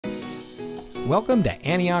Welcome to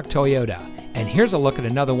Antioch Toyota, and here's a look at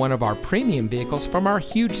another one of our premium vehicles from our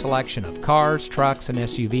huge selection of cars, trucks, and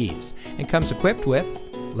SUVs, and comes equipped with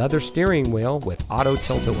leather steering wheel with auto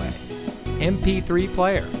tilt-away, MP3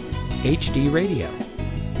 player, HD radio,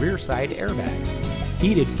 rear side airbag,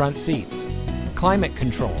 heated front seats, climate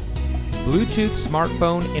control, Bluetooth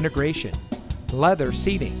smartphone integration, leather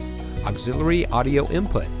seating, auxiliary audio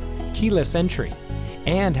input, keyless entry,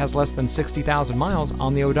 and has less than 60,000 miles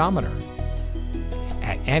on the odometer.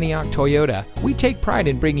 At Antioch Toyota, we take pride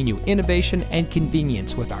in bringing you innovation and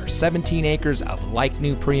convenience with our 17 acres of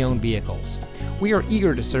like-new pre-owned vehicles. We are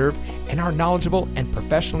eager to serve, and our knowledgeable and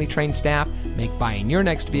professionally trained staff make buying your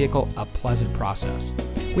next vehicle a pleasant process.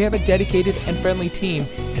 We have a dedicated and friendly team,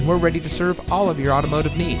 and we're ready to serve all of your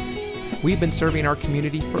automotive needs. We've been serving our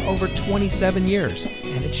community for over 27 years,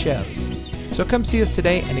 and it shows. So come see us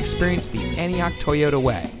today and experience the Antioch Toyota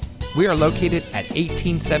way. We are located at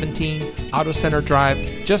 1817 Auto Center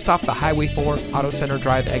Drive, just off the Highway 4 Auto Center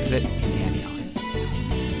Drive exit in